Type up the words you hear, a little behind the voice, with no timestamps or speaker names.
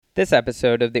This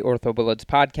episode of the OrthoBullets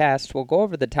podcast will go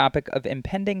over the topic of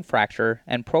impending fracture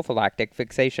and prophylactic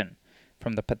fixation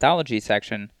from the Pathology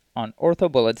section on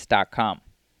orthobullets.com.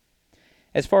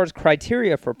 As far as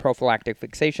criteria for prophylactic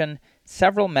fixation,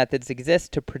 several methods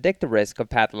exist to predict the risk of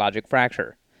pathologic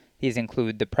fracture. These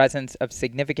include the presence of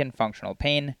significant functional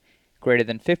pain, greater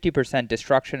than 50%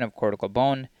 destruction of cortical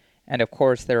bone, and of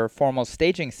course there are formal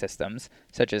staging systems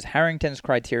such as Harrington's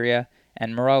criteria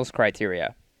and Morell's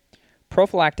criteria.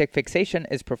 Prophylactic fixation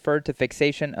is preferred to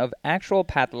fixation of actual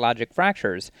pathologic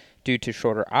fractures due to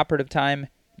shorter operative time,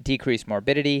 decreased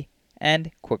morbidity, and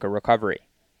quicker recovery.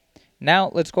 Now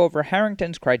let's go over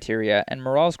Harrington's criteria and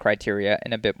Morell's criteria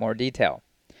in a bit more detail.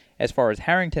 As far as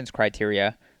Harrington's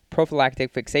criteria,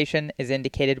 prophylactic fixation is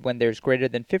indicated when there's greater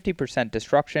than 50%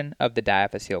 destruction of the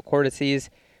diaphyseal cortices,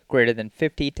 greater than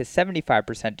 50 to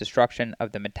 75% destruction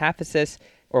of the metaphysis,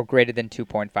 or greater than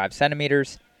 2.5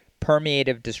 centimeters,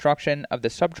 permeative destruction of the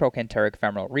subtrochanteric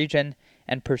femoral region,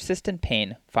 and persistent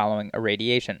pain following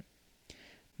irradiation.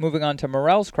 Moving on to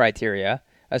Morell's criteria,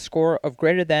 a score of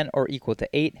greater than or equal to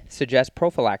 8 suggests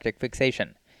prophylactic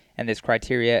fixation, and this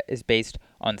criteria is based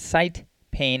on site,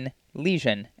 pain,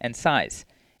 lesion, and size,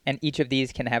 and each of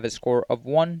these can have a score of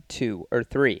 1, 2, or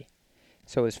 3.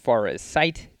 So as far as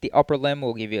site, the upper limb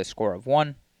will give you a score of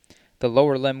 1, the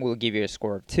lower limb will give you a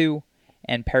score of 2,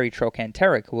 and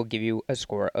peritrochanteric will give you a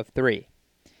score of 3.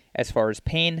 As far as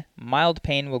pain, mild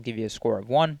pain will give you a score of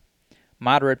 1,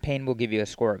 moderate pain will give you a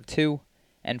score of 2,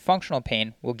 and functional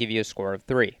pain will give you a score of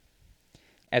 3.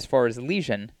 As far as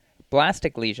lesion,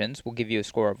 blastic lesions will give you a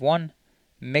score of 1,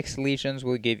 mixed lesions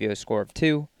will give you a score of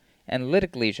 2, and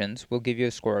lytic lesions will give you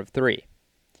a score of 3.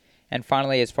 And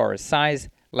finally, as far as size,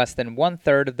 less than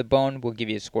 1/3 of the bone will give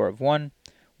you a score of 1,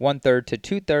 1/3 to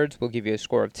 2/3 will give you a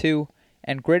score of 2,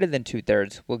 and greater than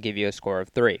 2/3 will give you a score of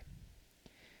 3.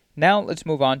 Now let's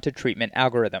move on to treatment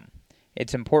algorithm.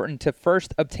 It's important to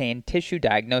first obtain tissue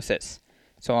diagnosis.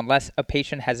 So unless a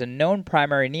patient has a known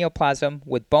primary neoplasm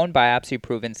with bone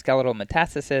biopsy-proven skeletal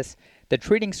metastasis, the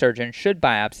treating surgeon should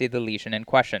biopsy the lesion in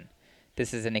question.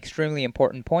 This is an extremely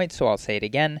important point, so I'll say it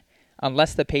again.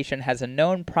 Unless the patient has a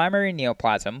known primary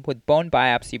neoplasm with bone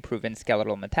biopsy-proven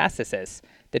skeletal metastasis,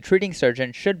 the treating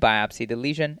surgeon should biopsy the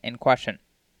lesion in question.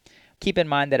 Keep in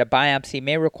mind that a biopsy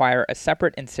may require a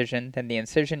separate incision than the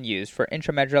incision used for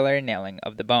intramedullary nailing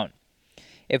of the bone.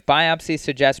 If biopsy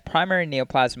suggests primary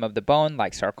neoplasm of the bone,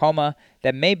 like sarcoma,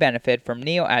 that may benefit from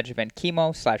neoadjuvant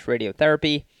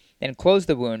chemo/radiotherapy, then close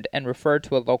the wound and refer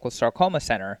to a local sarcoma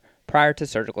center prior to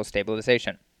surgical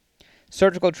stabilization.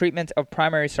 Surgical treatment of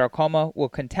primary sarcoma will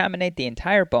contaminate the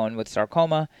entire bone with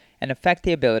sarcoma and affect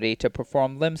the ability to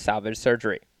perform limb salvage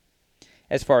surgery.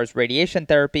 As far as radiation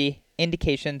therapy,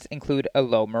 indications include a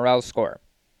low Morell score.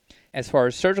 As far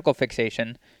as surgical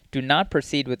fixation, do not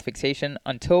proceed with fixation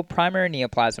until primary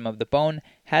neoplasm of the bone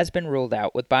has been ruled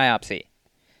out with biopsy.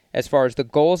 As far as the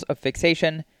goals of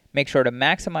fixation, make sure to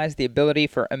maximize the ability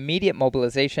for immediate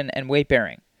mobilization and weight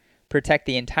bearing, protect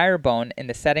the entire bone in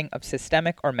the setting of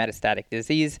systemic or metastatic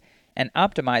disease, and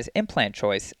optimize implant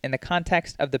choice in the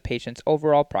context of the patient's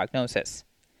overall prognosis.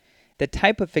 The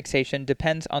type of fixation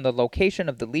depends on the location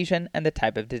of the lesion and the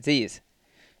type of disease.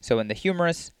 So in the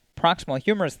humerus, proximal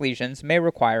humerus lesions may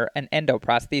require an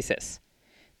endoprosthesis.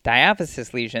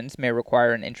 Diaphysis lesions may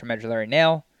require an intramedullary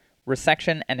nail,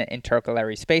 resection and an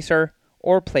intercalary spacer,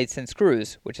 or plates and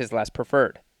screws, which is less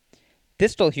preferred.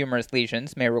 Distal humerus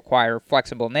lesions may require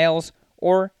flexible nails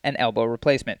or an elbow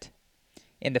replacement.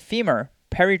 In the femur,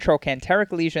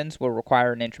 peritrochanteric lesions will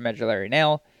require an intramedullary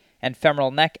nail, and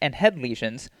femoral neck and head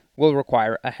lesions will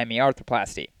require a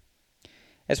hemiarthroplasty.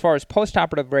 As far as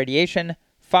postoperative radiation,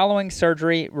 following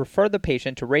surgery, refer the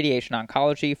patient to radiation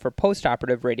oncology for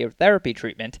postoperative radiotherapy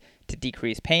treatment to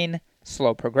decrease pain,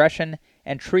 slow progression,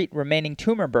 and treat remaining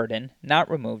tumor burden not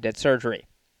removed at surgery.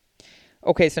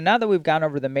 Okay, so now that we've gone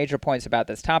over the major points about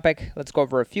this topic, let's go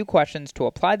over a few questions to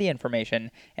apply the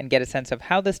information and get a sense of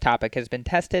how this topic has been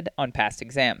tested on past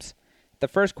exams. The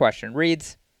first question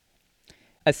reads,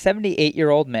 a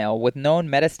 78-year-old male with known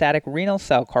metastatic renal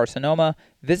cell carcinoma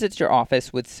visits your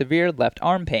office with severe left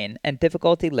arm pain and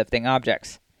difficulty lifting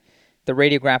objects. The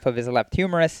radiograph of his left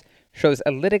humerus shows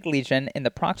a lytic lesion in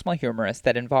the proximal humerus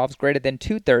that involves greater than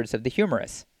 2/3 of the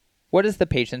humerus. What is the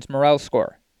patient's Morell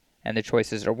score? And the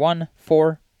choices are 1,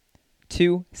 4,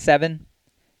 2, 7,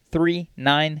 3,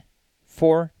 9,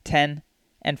 4, 10,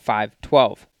 and 5,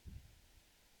 12.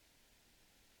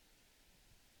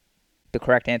 The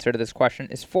correct answer to this question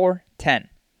is 4, 10.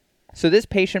 So this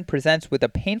patient presents with a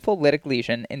painful lytic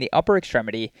lesion in the upper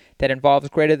extremity that involves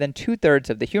greater than 2/3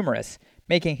 of the humerus,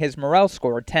 making his Morell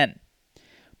score 10.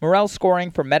 Morel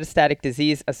scoring for metastatic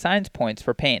disease assigns points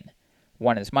for pain.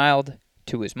 1 is mild,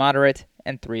 2 is moderate,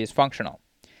 and 3 is functional.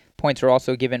 Points are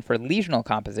also given for lesional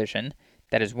composition,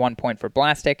 that is 1 point for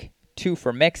blastic, 2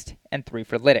 for mixed, and 3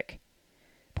 for lytic.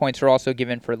 Points are also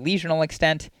given for lesional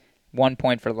extent, 1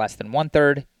 point for less than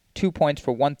 1/3, 2 points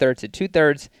for 1/3 to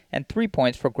 2/3, and 3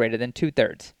 points for greater than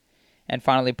 2/3. And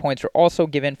finally, points are also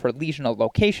given for lesional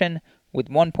location, with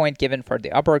 1 point given for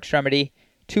the upper extremity,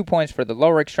 2 points for the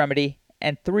lower extremity,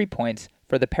 and 3 points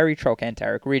for the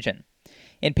peritrochanteric region.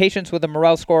 In patients with a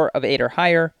Morel score of 8 or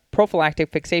higher,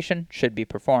 prophylactic fixation should be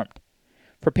performed.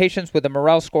 For patients with a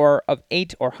Morel score of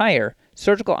 8 or higher,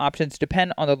 surgical options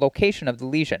depend on the location of the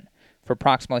lesion. For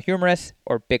proximal humerus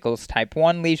or Bickle's type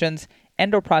 1 lesions,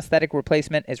 endoprosthetic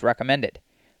replacement is recommended.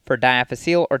 For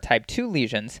diaphyseal or type 2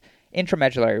 lesions,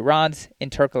 intramedullary rods,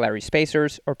 intercalary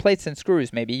spacers, or plates and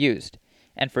screws may be used.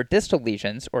 And for distal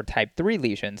lesions or type 3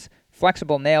 lesions,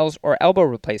 flexible nails or elbow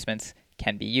replacements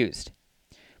can be used.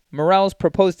 Morels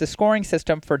proposed the scoring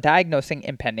system for diagnosing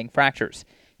impending fractures.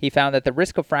 He found that the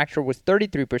risk of fracture was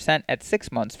 33% at 6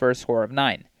 months for a score of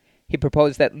 9. He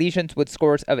proposed that lesions with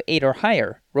scores of 8 or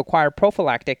higher require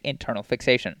prophylactic internal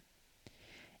fixation.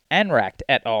 Anracht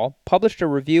et al. Published a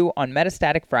review on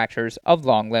metastatic fractures of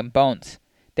long limb bones.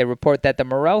 They report that the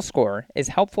Morel score is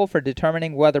helpful for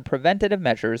determining whether preventative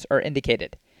measures are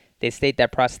indicated. They state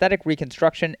that prosthetic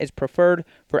reconstruction is preferred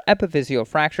for epiphyseal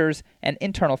fractures and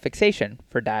internal fixation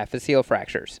for diaphyseal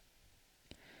fractures.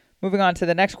 Moving on to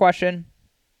the next question.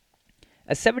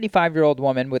 A 75-year-old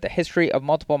woman with a history of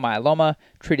multiple myeloma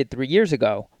treated 3 years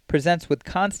ago presents with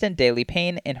constant daily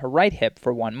pain in her right hip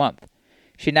for 1 month.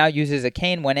 She now uses a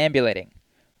cane when ambulating.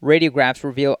 Radiographs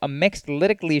reveal a mixed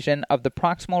lytic lesion of the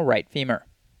proximal right femur.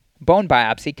 Bone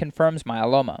biopsy confirms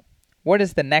myeloma. What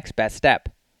is the next best step?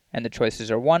 And the choices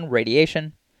are 1.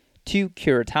 Radiation, 2.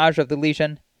 Curettage of the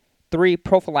lesion, 3.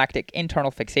 Prophylactic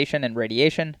internal fixation and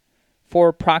radiation,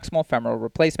 4. Proximal femoral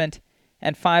replacement,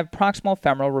 and 5. Proximal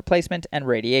femoral replacement and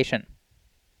radiation.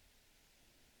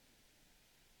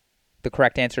 The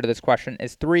correct answer to this question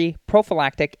is 3.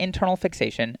 Prophylactic internal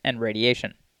fixation and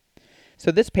radiation. So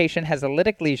this patient has a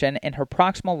lytic lesion in her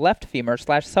proximal left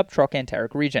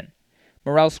femur/subtrochanteric region.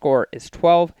 Morel score is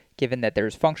 12, given that there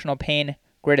is functional pain,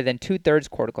 greater than 2/3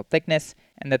 cortical thickness,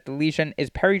 and that the lesion is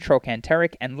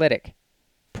peritrochanteric and lytic.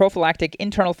 Prophylactic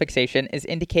internal fixation is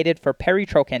indicated for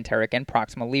peritrochanteric and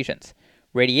proximal lesions.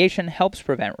 Radiation helps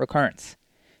prevent recurrence.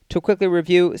 To quickly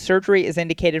review, surgery is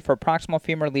indicated for proximal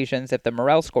femur lesions if the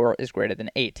Morel score is greater than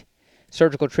 8.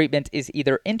 Surgical treatment is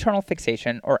either internal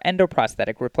fixation or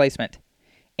endoprosthetic replacement.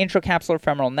 Intracapsular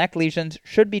femoral neck lesions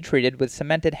should be treated with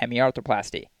cemented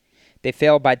hemiarthroplasty. They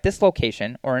fail by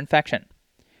dislocation or infection.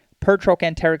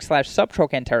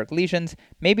 Pertrochanteric/subtrochanteric lesions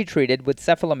may be treated with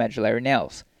cephalomedullary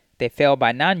nails. They fail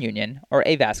by non-union or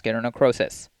avascular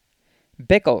necrosis.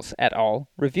 Bickles et al.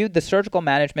 Reviewed the surgical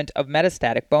management of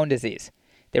metastatic bone disease.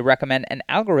 They recommend an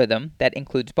algorithm that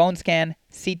includes bone scan,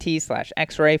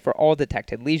 CT/X-ray for all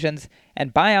detected lesions,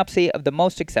 and biopsy of the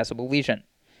most accessible lesion.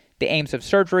 The aims of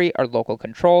surgery are local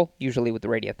control, usually with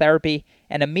radiotherapy,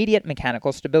 and immediate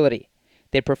mechanical stability.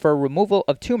 They prefer removal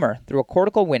of tumor through a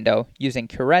cortical window using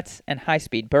curettes and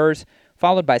high-speed burrs,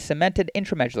 followed by cemented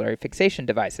intramedullary fixation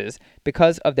devices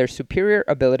because of their superior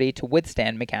ability to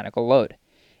withstand mechanical load.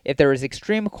 If there is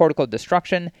extreme cortical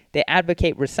destruction, they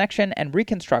advocate resection and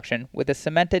reconstruction with a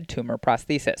cemented tumor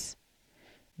prosthesis.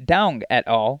 Daung et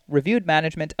al. Reviewed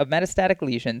management of metastatic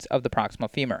lesions of the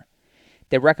proximal femur.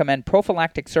 They recommend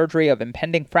prophylactic surgery of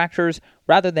impending fractures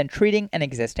rather than treating an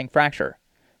existing fracture.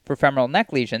 For femoral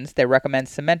neck lesions, they recommend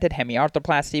cemented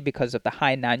hemiarthroplasty because of the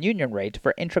high non-union rate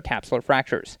for intracapsular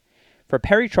fractures. For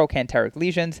peritrochanteric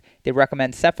lesions, they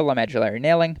recommend cephalomedullary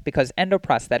nailing because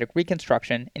endoprosthetic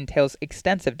reconstruction entails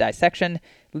extensive dissection,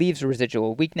 leaves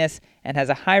residual weakness, and has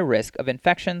a high risk of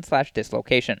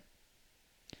infection/dislocation.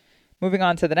 Moving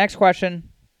on to the next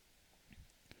question.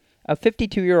 A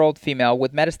 52-year-old female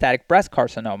with metastatic breast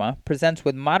carcinoma presents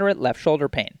with moderate left shoulder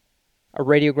pain. A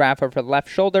radiograph of her left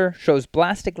shoulder shows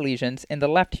blastic lesions in the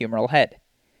left humeral head.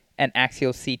 An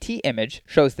axial CT image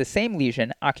shows the same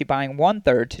lesion occupying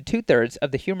 1/3 to 2/3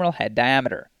 of the humeral head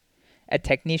diameter. A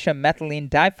technetium methylene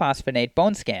diphosphonate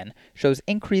bone scan shows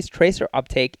increased tracer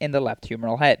uptake in the left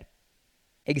humeral head.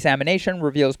 Examination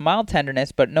reveals mild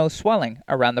tenderness but no swelling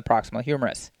around the proximal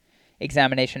humerus.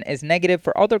 Examination is negative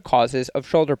for other causes of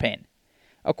shoulder pain.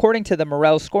 According to the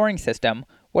Morel scoring system,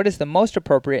 what is the most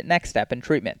appropriate next step in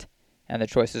treatment? And the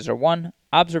choices are 1.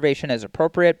 Observation is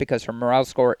appropriate because her Morel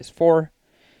score is 4.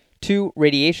 2.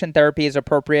 Radiation therapy is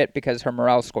appropriate because her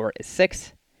Morel score is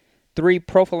 6. 3.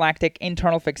 Prophylactic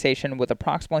internal fixation with a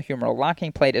proximal humeral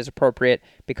locking plate is appropriate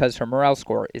because her Morel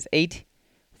score is 8.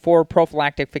 4.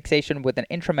 Prophylactic fixation with an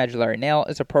intramedullary nail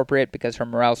is appropriate because her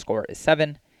Morel score is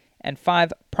 7. And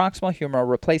 5. Proximal humeral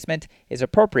replacement is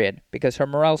appropriate because her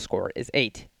Morel score is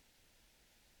 8.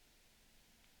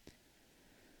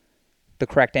 The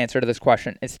correct answer to this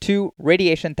question is 2.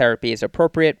 Radiation therapy is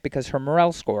appropriate because her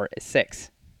Morel score is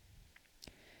 6.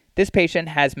 This patient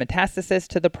has metastasis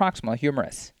to the proximal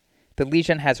humerus. The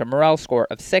lesion has a Morel score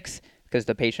of 6 because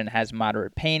the patient has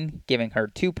moderate pain, giving her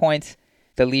 2 points.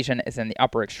 The lesion is in the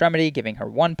upper extremity, giving her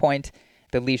 1 point.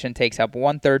 The lesion takes up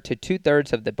 1/3 to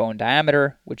 2/3 of the bone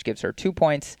diameter, which gives her 2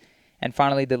 points. And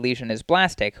finally, the lesion is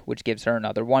blastic, which gives her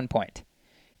another 1 point.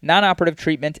 Non-operative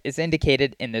treatment is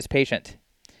indicated in this patient.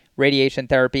 Radiation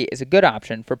therapy is a good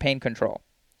option for pain control.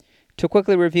 To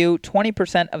quickly review,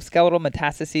 20% of skeletal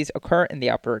metastases occur in the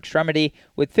upper extremity,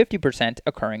 with 50%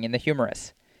 occurring in the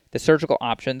humerus. The surgical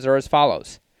options are as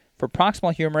follows. For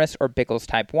proximal humerus or Bickle's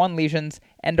type 1 lesions,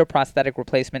 endoprosthetic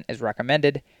replacement is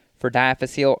recommended. For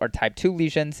diaphyseal or type 2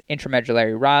 lesions,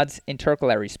 intramedullary rods,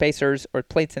 intercalary spacers, or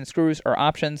plates and screws are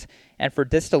options. And for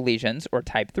distal lesions or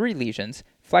type 3 lesions,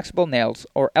 flexible nails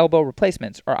or elbow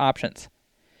replacements are options.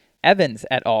 Evans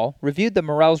et al. Reviewed the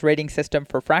Morel's rating system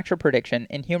for fracture prediction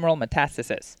in humeral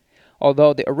metastasis.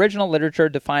 Although the original literature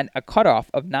defined a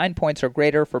cutoff of 9 points or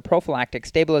greater for prophylactic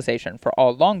stabilization for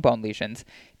all long bone lesions,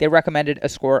 they recommended a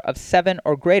score of 7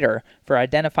 or greater for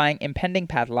identifying impending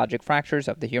pathologic fractures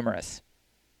of the humerus.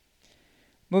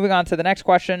 Moving on to the next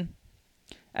question.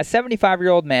 A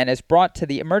 75-year-old man is brought to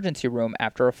the emergency room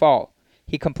after a fall.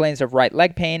 He complains of right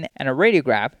leg pain, and a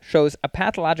radiograph shows a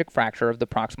pathologic fracture of the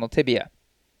proximal tibia.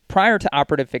 Prior to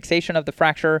operative fixation of the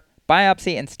fracture,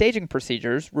 biopsy and staging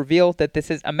procedures reveal that this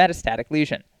is a metastatic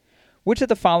lesion. Which of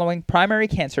the following primary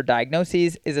cancer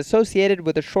diagnoses is associated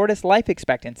with the shortest life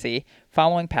expectancy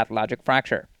following pathologic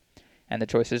fracture? And the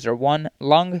choices are 1.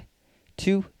 Lung,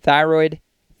 2. Thyroid,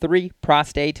 3.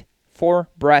 Prostate, 4.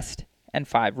 Breast, and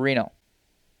 5. Renal.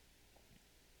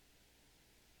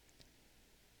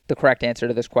 The correct answer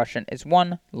to this question is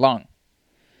 1. Lung.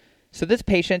 So this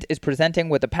patient is presenting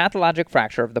with a pathologic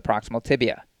fracture of the proximal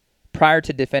tibia. Prior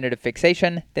to definitive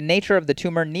fixation, the nature of the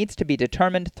tumor needs to be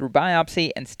determined through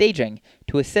biopsy and staging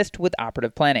to assist with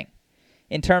operative planning.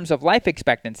 In terms of life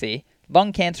expectancy,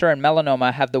 lung cancer and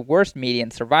melanoma have the worst median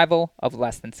survival of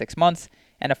less than 6 months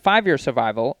and a 5-year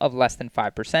survival of less than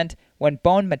 5% when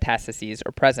bone metastases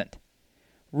are present.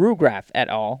 Rugraf et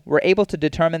al. Were able to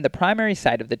determine the primary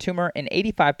site of the tumor in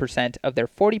 85% of their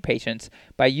 40 patients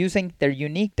by using their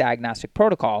unique diagnostic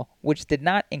protocol, which did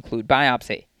not include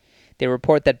biopsy. They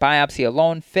report that biopsy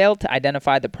alone failed to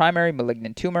identify the primary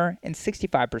malignant tumor in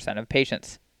 65% of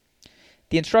patients.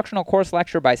 The instructional course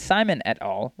lecture by Simon et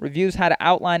al. Reviews how to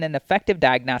outline an effective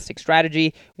diagnostic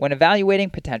strategy when evaluating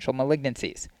potential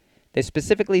malignancies. They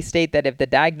specifically state that if the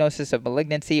diagnosis of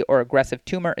malignancy or aggressive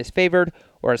tumor is favored,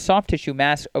 or a soft tissue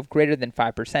mass of greater than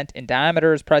 5% in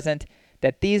diameter is present,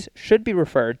 that these should be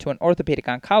referred to an orthopedic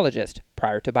oncologist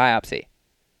prior to biopsy.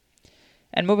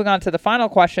 And moving on to the final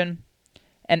question,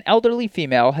 an elderly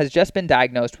female has just been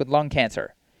diagnosed with lung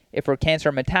cancer. If her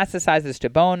cancer metastasizes to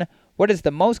bone, what is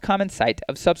the most common site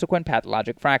of subsequent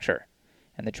pathologic fracture?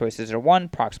 And the choices are 1.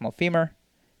 Proximal femur,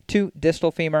 2.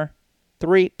 Distal femur,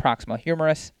 3. Proximal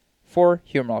humerus, 4.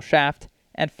 Humeral shaft,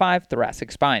 and 5.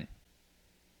 Thoracic spine.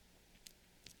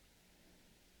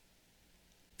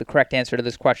 The correct answer to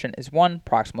this question is 1.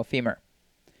 Proximal femur.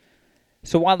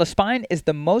 So while the spine is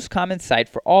the most common site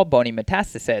for all bony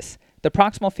metastasis, the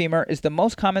proximal femur is the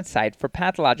most common site for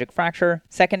pathologic fracture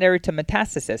secondary to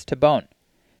metastasis to bone.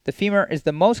 The femur is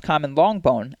the most common long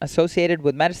bone associated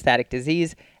with metastatic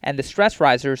disease, and the stress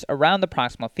risers around the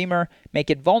proximal femur make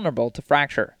it vulnerable to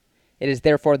fracture. It is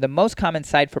therefore the most common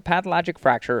site for pathologic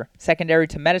fracture secondary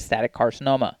to metastatic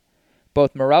carcinoma.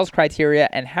 Both Morel's criteria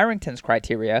and Harrington's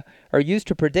criteria are used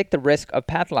to predict the risk of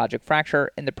pathologic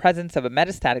fracture in the presence of a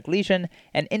metastatic lesion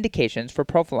and indications for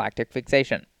prophylactic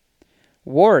fixation.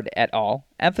 Ward et al.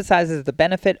 Emphasizes the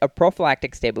benefit of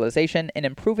prophylactic stabilization in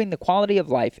improving the quality of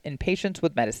life in patients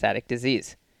with metastatic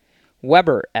disease.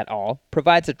 Weber et al.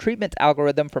 Provides a treatment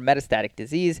algorithm for metastatic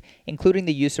disease, including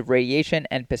the use of radiation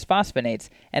and bisphosphonates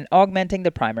and augmenting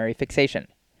the primary fixation.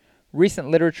 Recent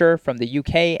literature from the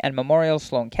UK and Memorial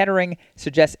Sloan Kettering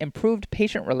suggests improved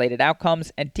patient-related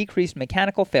outcomes and decreased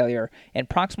mechanical failure in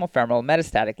proximal femoral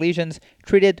metastatic lesions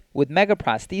treated with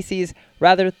megaprostheses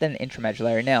rather than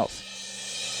intramedullary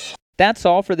nails. That's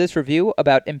all for this review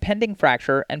about impending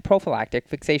fracture and prophylactic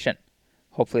fixation.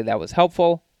 Hopefully that was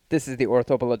helpful. This is the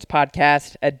OrthoBullets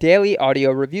podcast, a daily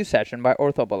audio review session by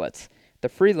OrthoBullets. the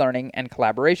free learning and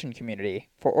collaboration community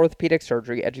for orthopedic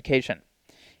surgery education.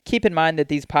 Keep in mind that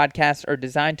these podcasts are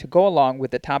designed to go along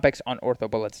with the topics on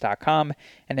orthobullets.com,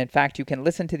 and in fact, you can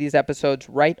listen to these episodes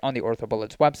right on the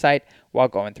OrthoBullets website while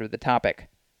going through the topic.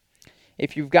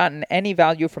 If you've gotten any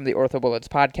value from the OrthoBullets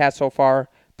podcast so far,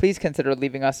 please consider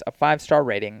leaving us a 5-star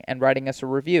rating and writing us a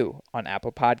review on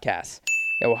Apple Podcasts.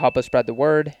 It will help us spread the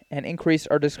word and increase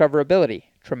our discoverability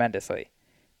tremendously.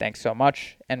 Thanks so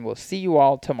much, and we'll see you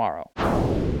all tomorrow.